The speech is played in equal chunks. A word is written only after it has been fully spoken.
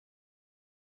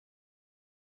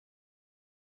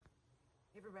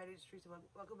everybody, it's Tressa.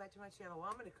 Welcome back to my channel.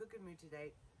 Well, I'm in a cooking mood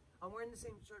today. I'm wearing the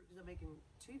same shirt because I'm making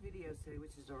 2 videos today,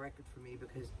 which is a record for me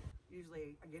because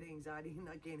usually I get anxiety and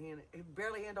I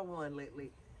barely handle one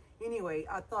lately. Anyway,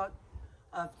 I thought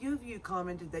a few of you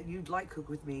commented that you'd like cook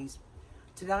with me's.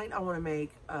 Tonight I want to make,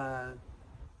 I've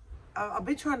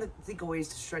been trying to think of ways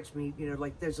to stretch meat. You know,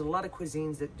 like there's a lot of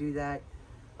cuisines that do that.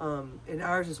 And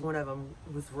ours is one of them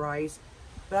with rice.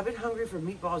 But I've been hungry for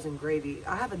meatballs and gravy.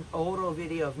 I have an old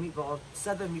video of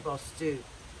southern meatball stew.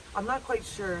 I'm not quite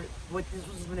sure what this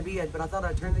was going to be yet, but I thought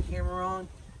I'd turn the camera on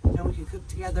and we could cook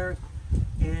together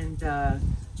and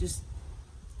just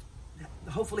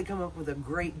hopefully come up with a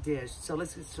great dish. So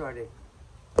let's get started.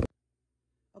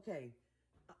 Okay,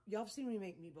 y'all have seen me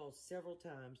make meatballs several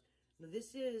times. Now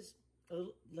this is a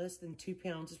little less than 2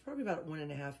 pounds. It's probably about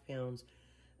 1.5 pounds.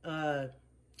 I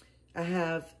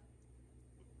have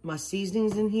my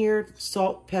seasonings in here: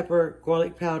 salt, pepper,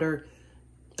 garlic powder,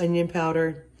 onion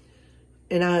powder.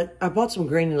 And I bought some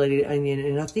granulated onion,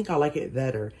 and I think I like it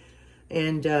better.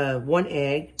 And 1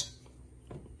 egg.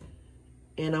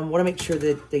 And I want to make sure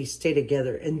that they stay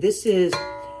together. And this is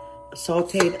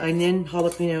sauteed onion,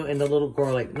 jalapeno, and a little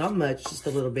garlic. Not much, just a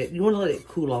little bit. You want to let it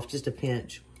cool off, just a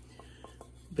pinch.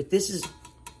 But this is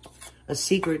a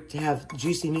secret to have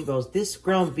juicy meatballs. This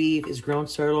ground beef is ground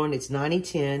sirloin. It's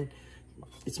 90-10.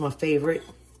 It's my favorite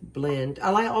blend.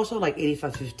 I also like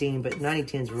 85-15, but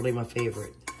 90-10 is really my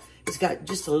favorite. It's got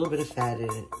just a little bit of fat in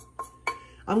it.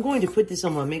 I'm going to put this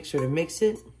on my mixer to mix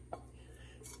it.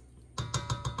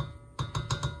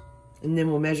 And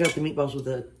then we'll measure out the meatballs with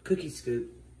a cookie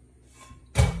scoop.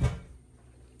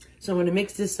 So I'm going to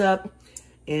mix this up,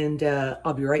 and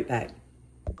I'll be right back.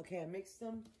 Okay, I mixed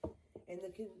them. And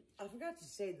I forgot to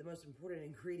say the most important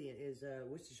ingredient is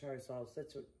Worcestershire sauce.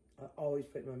 That's what I always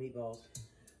put in my meatballs.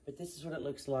 But this is what it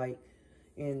looks like.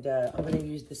 And I'm going to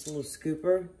use this little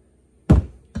scooper.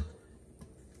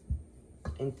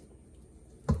 And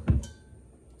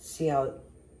see how,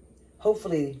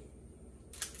 hopefully,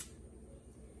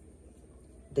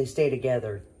 they stay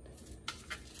together.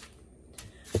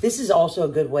 This is also a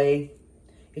good way,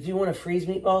 if you want to freeze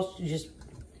meatballs, you just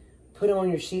put them on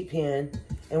your sheet pan,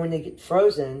 and when they get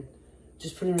frozen,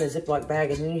 just put them in a Ziploc bag,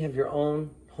 and then you have your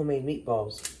own homemade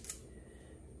meatballs.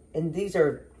 And these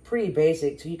are pretty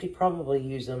basic, so you could probably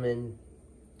use them in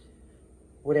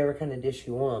whatever kind of dish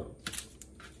you want.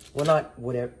 Well, not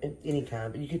whatever, any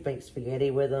kind, but you could make spaghetti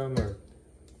with them, or...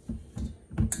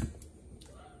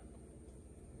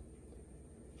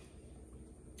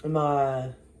 I'm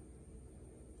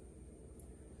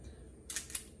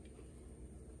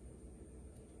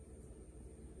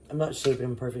not shaping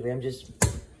them perfectly.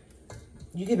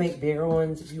 You can make bigger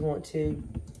ones if you want to.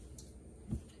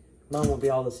 Mine won't be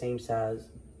all the same size.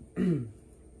 So I'm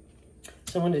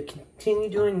going to continue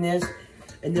doing this,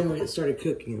 and then we'll get started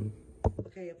cooking.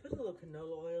 Okay, I put a little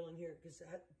canola oil in here because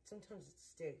sometimes it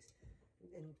sticks.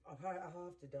 And I'll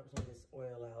have to dump some of this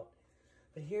oil out.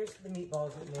 But here's the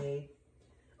meatballs I made.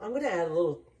 I'm going to add a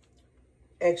little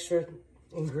extra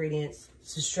ingredients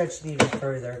to stretch it even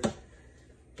further.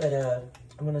 But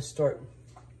I'm going to start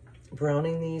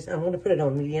browning these. I'm going to put it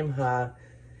on medium-high.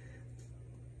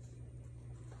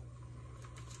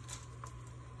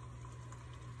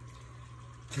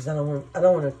 Because I don't want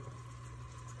to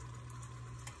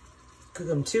cook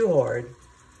them too hard.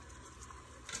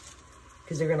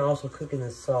 Because they're going to also cook in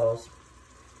this sauce.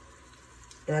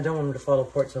 And I don't want them to fall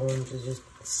apart, so I want them to just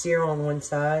sear on one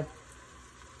side.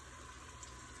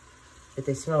 But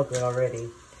they smell good already.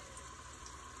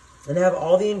 And I have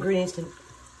all the ingredients to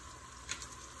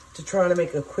try to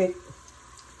make a quick,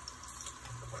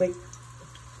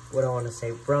 what I want to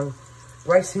say, brown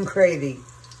rice and gravy.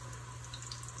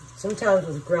 Sometimes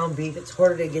with ground beef, it's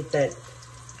harder to get that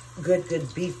good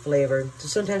beef flavor. So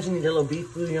sometimes you need a little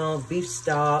beef bouillon, beef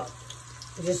stock,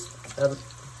 just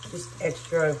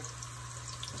extra.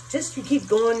 Just you keep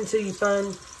going until you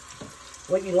find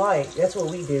what you like. That's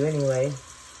what we do anyway.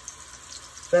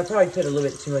 But I probably put a little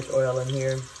bit too much oil in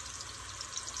here.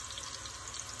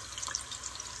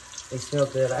 They smell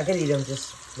good. I could eat them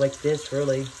just like this,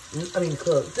 really. I mean,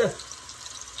 cooked.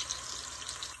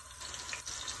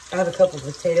 I have a couple of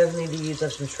potatoes I need to use. I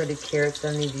have some shredded carrots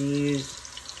I need to use.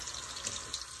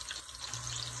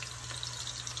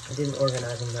 I didn't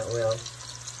organize them that well.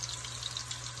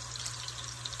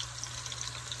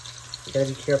 You gotta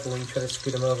be careful when you try to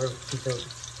scoot them over. Keep them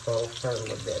fall apart a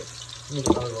little bit. Let me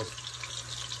get my little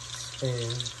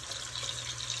spoon.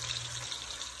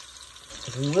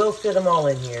 We will fit them all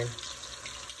in here.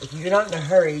 If you're not in a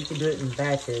hurry, you can do it in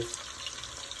batches.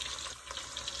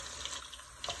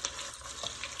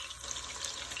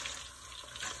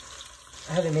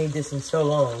 I haven't made this in so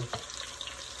long.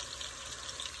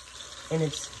 And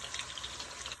it's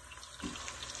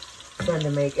fun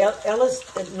to make. Ella's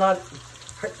not,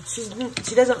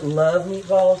 she doesn't love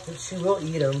meatballs, but she will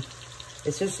eat them,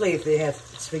 especially if they have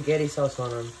spaghetti sauce on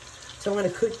them. So I'm going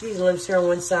to cook these and let them sear on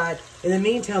one side. In the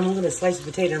meantime, I'm going to slice the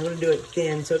potato. I'm going to do it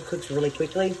thin so it cooks really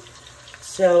quickly.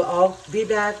 So I'll be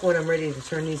back when I'm ready to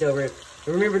turn these over.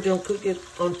 Remember, don't cook it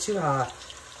on too high,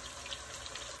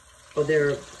 or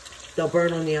they'll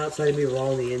burn on the outside and be raw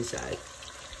on the inside.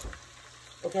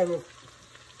 Okay,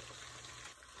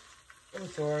 I'm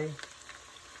sorry.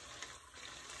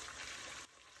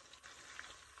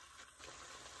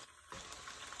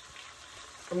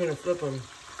 I'm gonna flip them.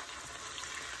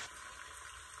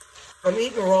 I'm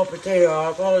eating a raw potato. I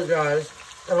apologize.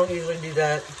 I don't usually do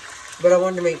that, but I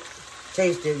wanted to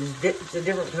taste it. It's a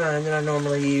different kind than I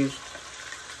normally use.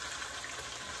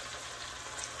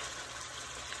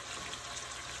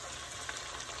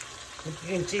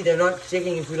 You can see they're not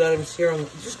sticking if we let them sear on.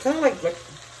 Just kind of like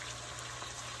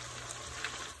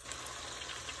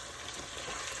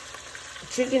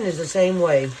chicken is the same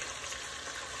way.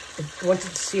 Once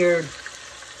it's seared,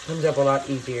 it comes up a lot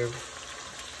easier.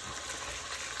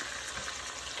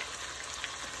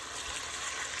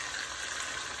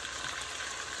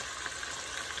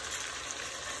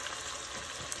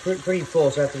 Pretty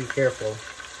full, so I have to be careful.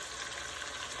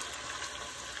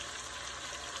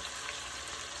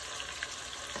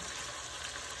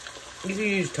 You can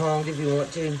use tongs if you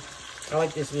want to. I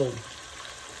like this little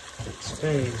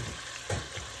spoon,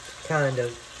 kind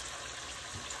of.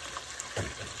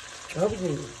 I hope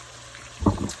you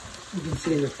can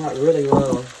see the pot really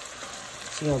well.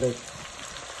 See how they're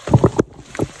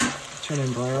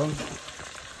turning brown.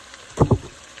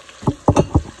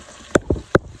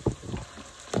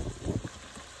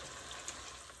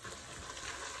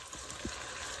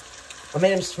 I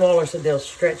made them smaller so they'll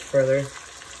stretch further.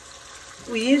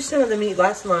 We used some of the meat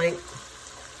last night,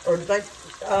 or like,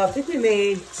 I think we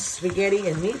made spaghetti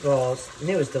and meatballs, and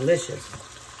it was delicious.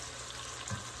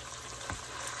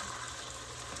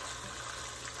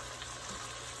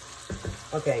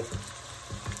 Okay.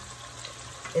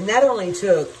 And that only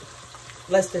took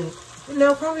less than,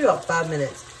 no, probably about 5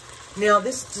 minutes. Now,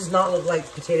 this does not look like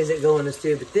potatoes that go in the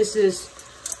stew, but this is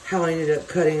how I ended up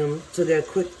cutting them so they're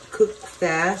cook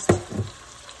fast.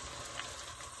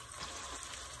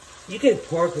 You could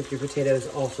pour cook your potatoes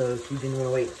also if you didn't want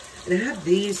to wait. And I have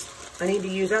these I need to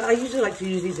use. I usually like to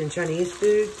use these in Chinese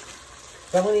food.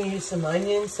 But I'm going to use some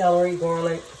onion, celery,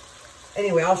 garlic.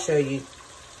 Anyway, I'll show you.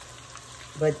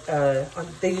 But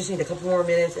they just need a couple more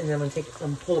minutes, and then I'm going to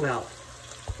pull them out.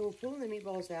 So we're pulling the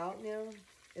meatballs out now.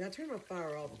 And I turn my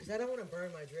fire off because I don't want to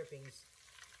burn my drippings.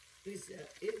 Because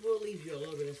it will leave you a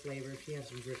little bit of flavor if you have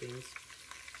some drippings.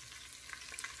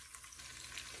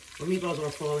 My meatballs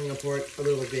are falling apart a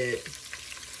little bit.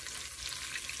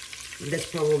 That's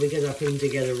probably because I put them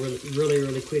together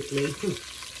really quickly.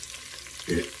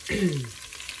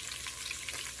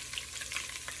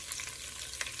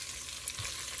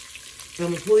 So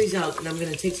I'm going to pull these out, and I'm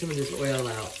going to take some of this oil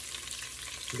out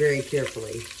very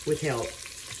carefully with help.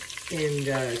 And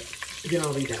then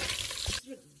I'll be back.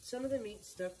 Some of the meat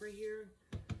stuck right here,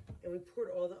 and we poured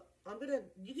all the,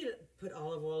 you can put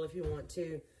olive oil if you want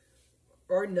to,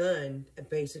 or none,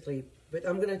 basically. But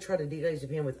I'm going to try to deglaze the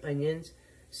pan with onions,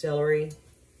 celery,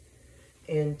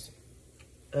 and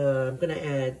I'm going to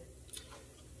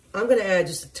add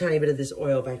just a tiny bit of this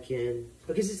oil back in,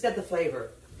 because it's got the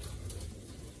flavor.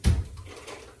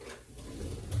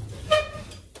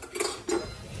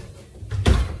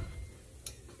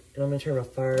 And I'm going to turn my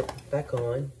fire back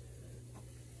on.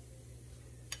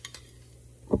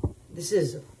 This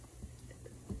is,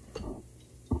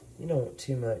 you don't want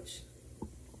too much.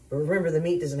 But remember, the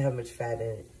meat doesn't have much fat in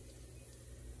it.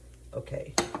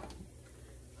 Okay.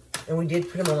 And we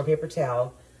did put them on a paper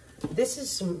towel. This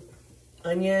is some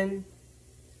onion,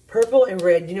 purple and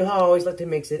red. You know how I always like to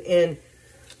mix it. And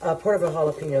part of a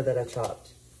jalapeno that I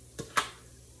chopped.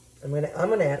 I'm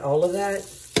gonna add all of that.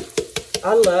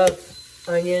 I love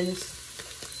onions.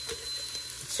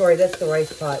 Sorry, that's the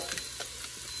rice pot.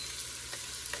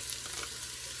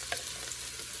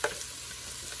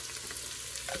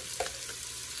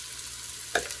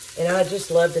 And I just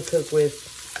love to cook with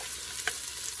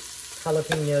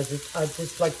jalapenos. I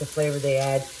just like the flavor they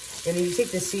add. And you take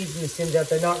the seeds and the stems out,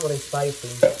 they're not really spicy.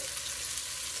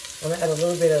 I'm going to add a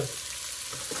little bit of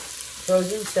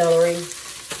frozen celery.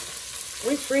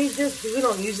 We freeze this because we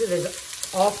don't use it as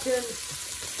often.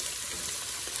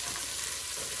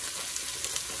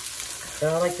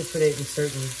 But I like to put it in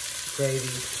certain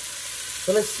gravies.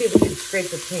 So let's see if we can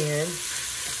scrape the pan.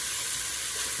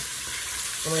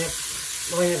 I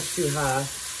might have too high.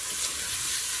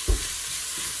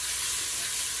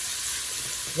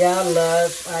 Yeah, I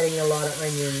love adding a lot of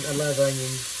onion. I love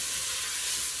onion.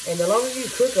 And the longer you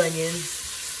cook onions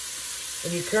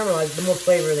and you caramelize, the more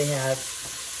flavor they have,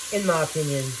 in my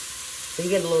opinion. So you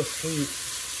get a little sweet.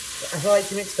 I like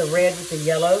to mix the red with the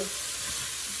yellow.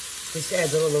 Just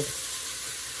adds a little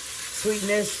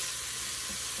sweetness.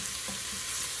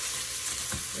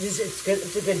 It's good.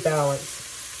 It's a good balance.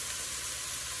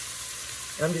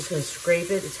 I'm just going to scrape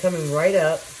it. It's coming right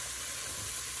up,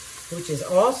 which is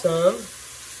awesome.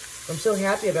 I'm so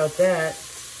happy about that.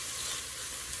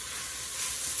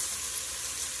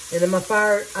 And then my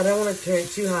fire, I don't want to turn it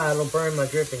too high. It'll burn my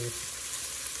drippings.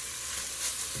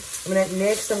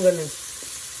 Next, I'm going to,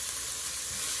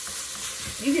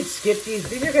 you could skip these.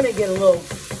 These are going to get a little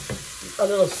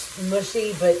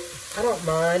mushy, but I don't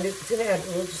mind. It's going to add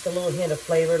just a little hint of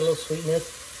flavor, a little sweetness.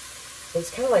 It's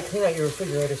kind of like clean out your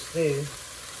refrigerator too.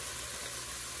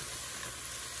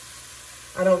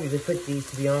 I don't usually put these,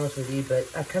 to be honest with you, but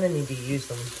I kind of need to use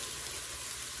them.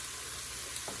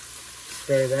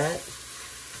 Stir that.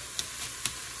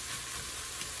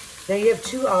 Now you have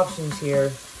two options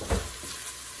here.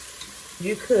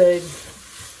 You could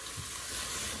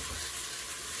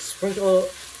sprinkle,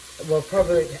 well,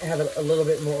 probably have a little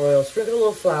bit more oil. Sprinkle a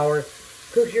little flour,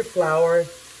 cook your flour,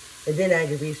 and then add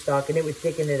your beef stock, and it would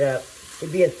thicken it up.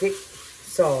 It'd be a thick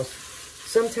sauce.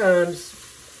 Sometimes,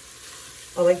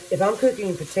 if I'm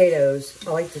cooking potatoes,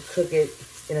 I like to cook it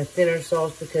in a thinner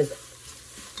sauce because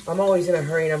I'm always in a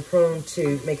hurry and I'm prone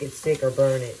to make it stick or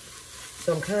burn it.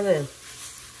 So I'm kind of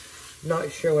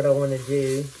not sure what I want to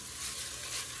do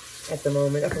at the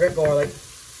moment. I forgot garlic.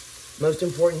 Most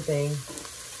important thing.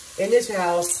 In this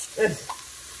house,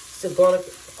 so garlic,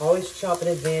 always chop in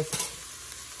advance.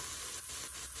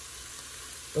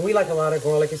 And we like a lot of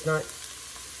garlic. It's not,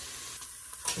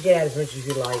 you can add as much as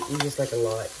you like. We just like a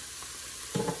lot.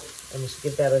 I'm just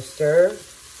give that a stir.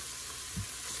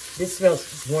 This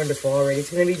smells wonderful already. It's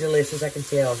going to be delicious, I can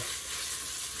tell.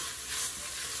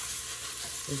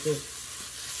 Is the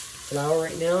flour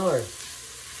right now, or?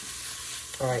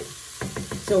 All right.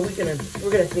 So we're gonna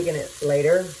thicken it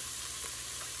later.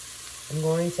 I'm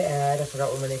going to add, I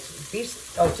forgot what my next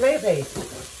tomato paste.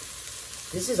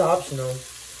 This is optional.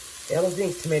 I don't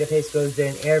think tomato paste goes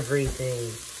in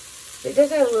everything. It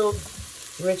does add a little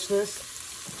richness,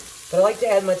 but I like to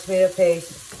add my tomato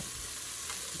paste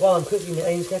while I'm cooking the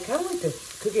onions. I kind of like to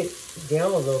cook it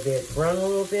down a little bit, brown a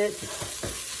little bit.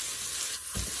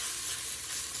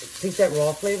 Take that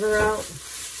raw flavor out.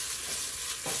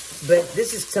 But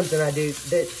this is something I do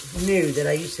that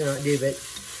I used to not do, but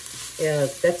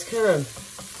that's kind of,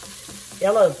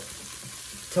 Ella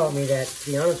taught me that,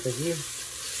 to be honest with you.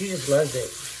 She just loves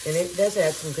it. And it does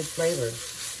add some good flavor.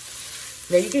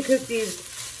 Now you can cook these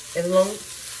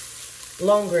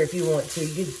longer if you want to.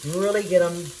 You can really get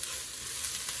them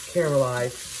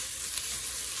caramelized.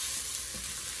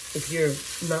 If you're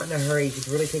not in a hurry, you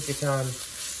can really take your time.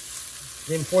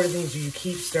 The important thing is you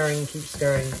keep stirring and keep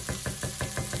stirring.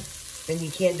 And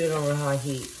you can't do it on a high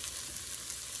heat.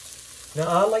 Now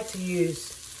I like to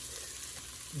use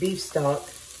beef stock,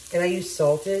 and I use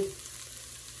salted.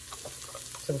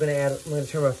 So I'm gonna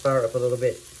turn my fire up a little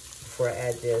bit before I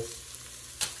add this.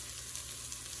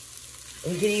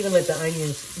 And you can even let the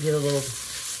onions get a little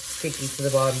sticky to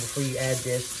the bottom before you add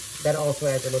this. That also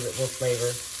adds a little bit more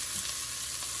flavor.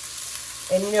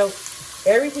 And you know,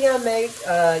 everything I make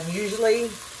usually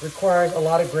requires a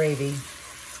lot of gravy.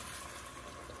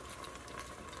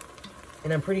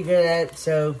 And I'm pretty good at it,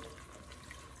 so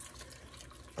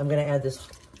I'm gonna add this.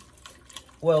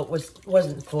 Well, it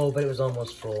wasn't full, but it was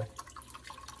almost full.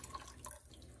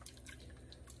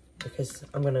 Because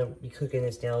I'm gonna be cooking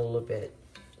this down a little bit.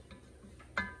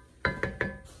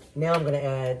 Now I'm gonna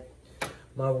add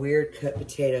my weird cut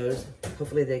potatoes.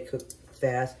 Hopefully they cook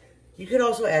fast. You could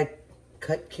also add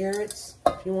cut carrots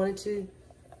if you wanted to.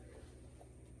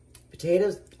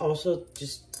 Potatoes also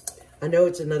I know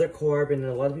it's another carb, and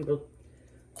a lot of people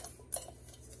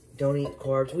don't eat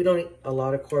carbs. We don't eat a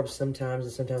lot of carbs sometimes,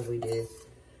 and sometimes we do.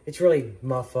 It's really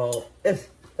my fault.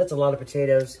 That's a lot of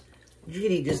potatoes. You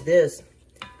could eat just this.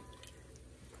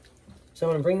 So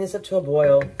I'm gonna bring this up to a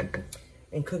boil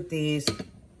and cook these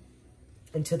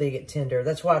until they get tender.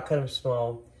 That's why I cut them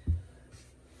small.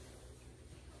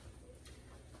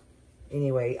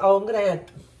 Anyway, I'm gonna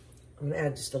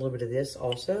add just a little bit of this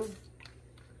also.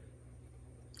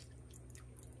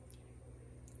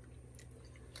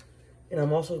 And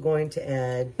I'm also going to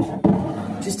add,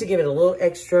 just to give it a little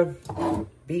extra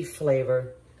beef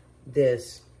flavor,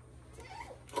 this.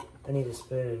 I need a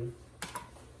spoon.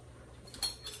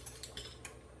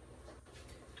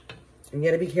 And you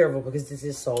gotta be careful because this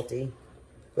is salty.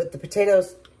 But the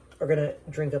potatoes are gonna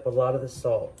drink up a lot of the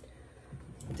salt.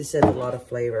 This has a lot of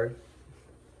flavor.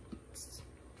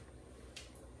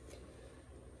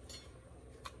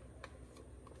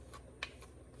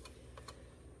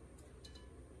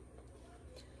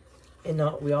 And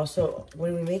we also,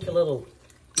 when we make a little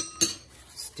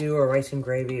stew or rice and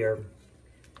gravy or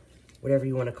whatever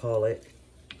you want to call it,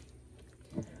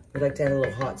 we like to add a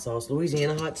little hot sauce.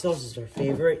 Louisiana hot sauce is our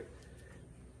favorite.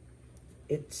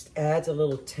 It adds a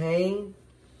little tang.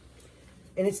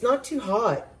 And it's not too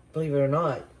hot, believe it or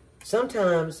not.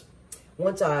 Sometimes,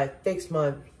 once I fix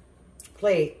my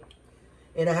plate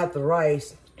and I have the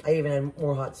rice, I even add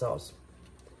more hot sauce.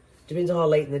 Depends on how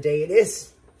late in the day it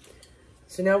is.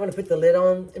 So now I'm going to put the lid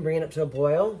on and bring it up to a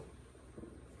boil.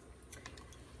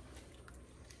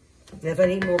 And if I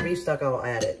need more beef stock, I'll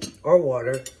add it. Or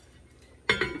water.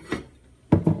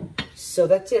 So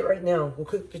that's it right now. We'll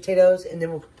cook potatoes and then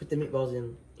we'll put the meatballs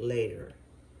in later.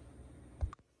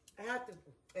 I have to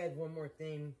add one more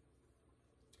thing.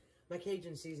 My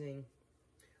Cajun seasoning.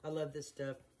 I love this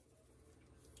stuff.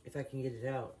 If I can get it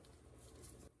out.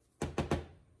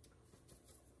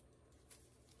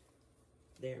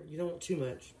 There. You don't want too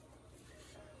much.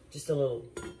 Just a little.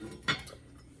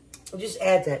 It just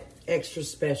adds that extra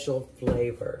special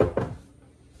flavor.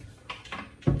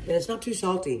 And it's not too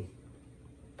salty.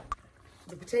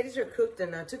 The potatoes are cooked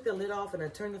and I took the lid off and I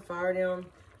turned the fire down.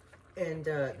 And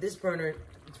this burner,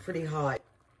 it's pretty hot.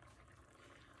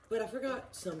 But I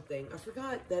forgot something. I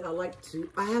forgot that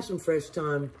I have some fresh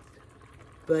thyme,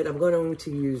 but I'm going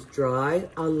to use dry.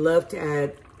 I love to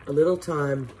add a little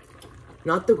thyme,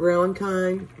 not the ground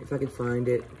kind, if I can find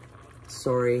it.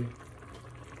 Sorry.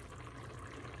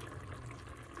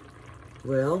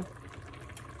 Well,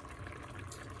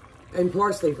 and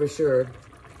parsley for sure.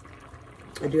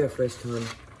 I do have fresh thyme.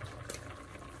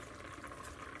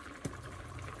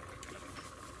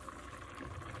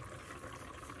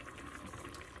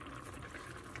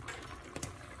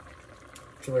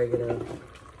 Oregano.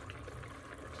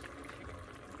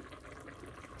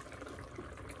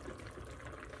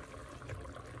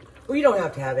 Well, you don't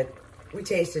have to have it. We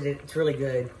tasted it. It's really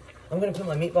good. I'm going to put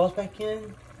my meatballs back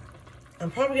in.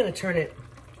 I'm probably going to turn it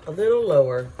a little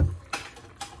lower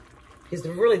because the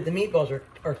meatballs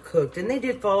are cooked. And they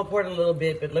did fall apart a little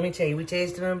bit, but let me tell you, we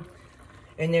tasted them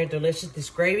and they're delicious. This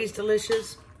gravy's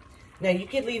delicious. Now, you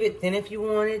could leave it thin if you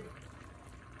wanted.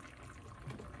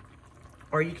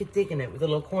 Or you could thicken it with a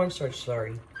little cornstarch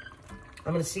slurry.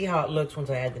 I'm going to see how it looks once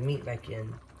I add the meat back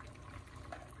in.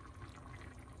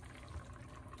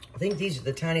 I think these are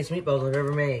the tiniest meatballs I've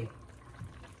ever made.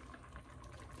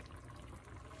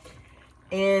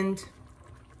 And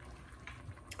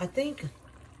I think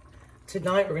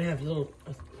tonight we're going to have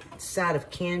a side of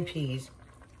canned peas.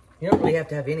 You don't really have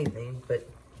to have anything, but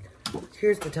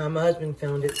here's the time. My husband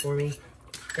found it for me.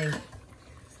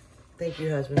 Thank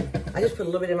you, husband. I just put a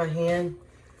little bit in my hand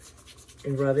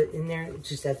and rub it in there. It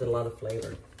just adds a lot of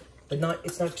flavor. But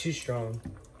it's not too strong.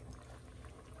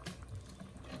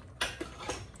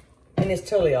 And it's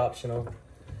totally optional.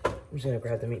 I'm just going to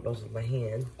grab the meatballs with my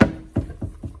hand.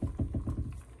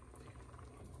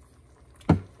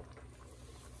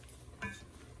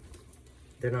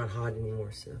 They're not hot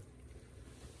anymore, so.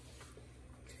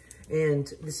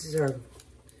 And this is our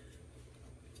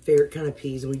favorite kind of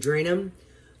peas. We drain them.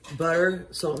 Butter,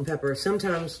 salt, and pepper.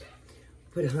 Sometimes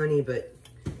put honey, but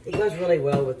it goes really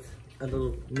well with a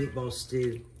little meatball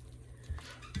stew.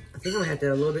 I think I'm gonna have to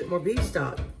add a little bit more beef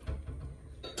stock.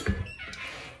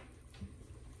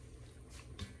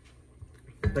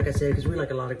 Like I said, because we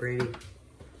like a lot of gravy.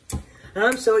 And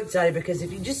I'm so excited because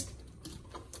if you just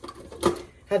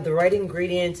have the right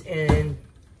ingredients and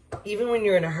even when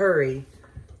you're in a hurry,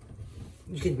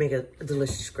 you can make a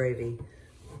delicious gravy.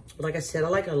 Like I said, I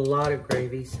like a lot of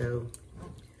gravy, so.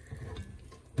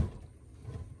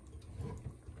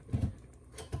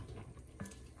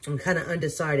 I'm kind of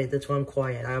undecided, that's why I'm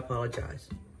quiet. I apologize.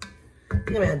 I'm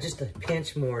gonna add just a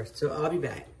pinch more, so I'll be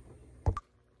back.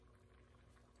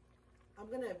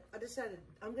 I decided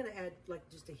I'm gonna add like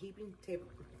just a heaping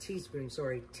teaspoon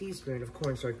of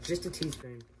cornstarch, just a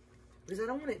teaspoon. Because I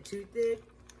don't want it too thick,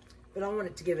 but I want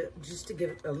it to give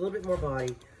it a little bit more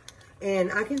body.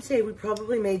 And I can say we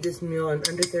probably made this meal in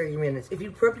under 30 minutes. If you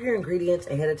prep your ingredients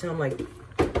ahead of time, like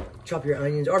chop your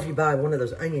onions, or if you buy one of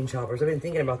those onion choppers. I've been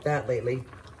thinking about that lately.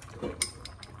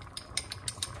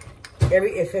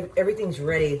 If everything's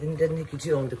ready, then it doesn't take you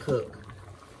too long to cook.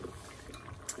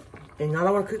 And I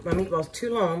don't want to cook my meatballs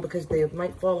too long because they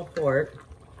might fall apart.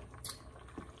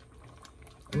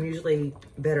 I'm usually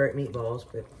better at meatballs,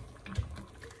 but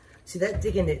see, that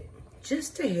thickened it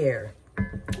just a hair. So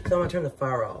I'm gonna turn the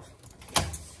fire off.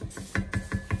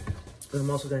 But I'm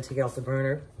also gonna take it off the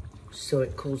burner so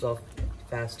it cools off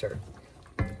faster.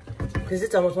 Because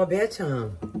it's almost my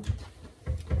bedtime.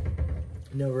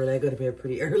 No, really, I go to bed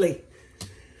pretty early.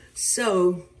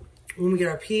 So, when we get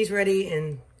our peas ready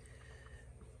and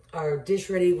our dish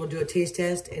ready, we'll do a taste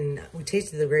test. And we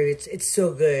tasted the gravy. It's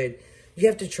so good. You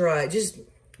have to try it. Just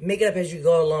make it up as you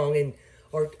go along, and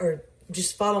or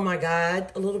just follow my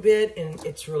guide a little bit, and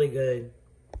it's really good.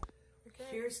 Okay.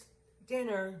 Here's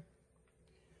dinner.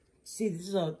 See, this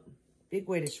is a big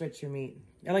way to stretch your meat.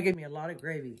 Ella gave me a lot of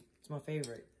gravy. It's my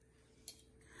favorite.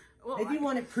 Well, if you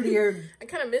want it prettier... I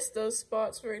kind of missed those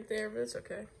spots right there, but it's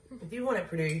okay. If you want it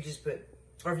prettier, you just put...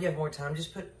 Or if you have more time,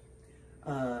 just put...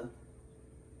 cut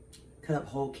up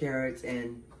whole carrots,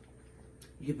 and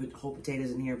you can put whole potatoes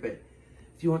in here. But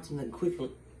if you want something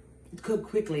cook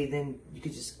quickly, then you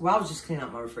could just... Well, I was just cleaning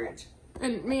out my fridge.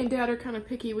 And me and Dad are kind of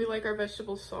picky. We like our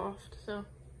vegetables soft, so...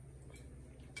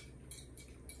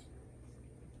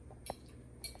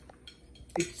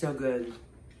 It's so good.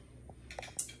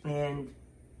 And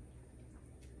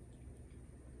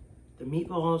the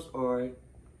meatballs or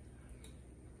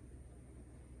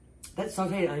that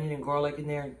sauteed onion and garlic in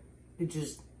there, it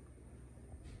just,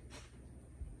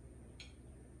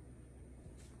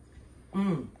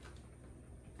 I'm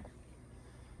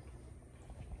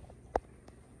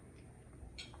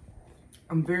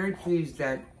very pleased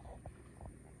that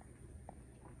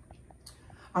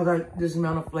I got this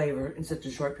amount of flavor in such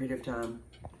a short period of time.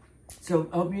 So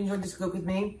I hope you enjoyed this cook with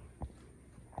me.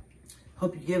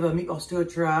 Hope you give a meatball stew a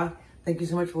try. Thank you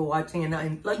so much for watching,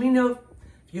 and let me know if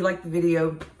you like the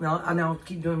video, and I'll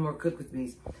keep doing more cook with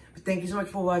me's. But thank you so much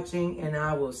for watching, and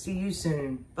I will see you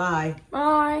soon. Bye.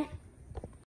 Bye.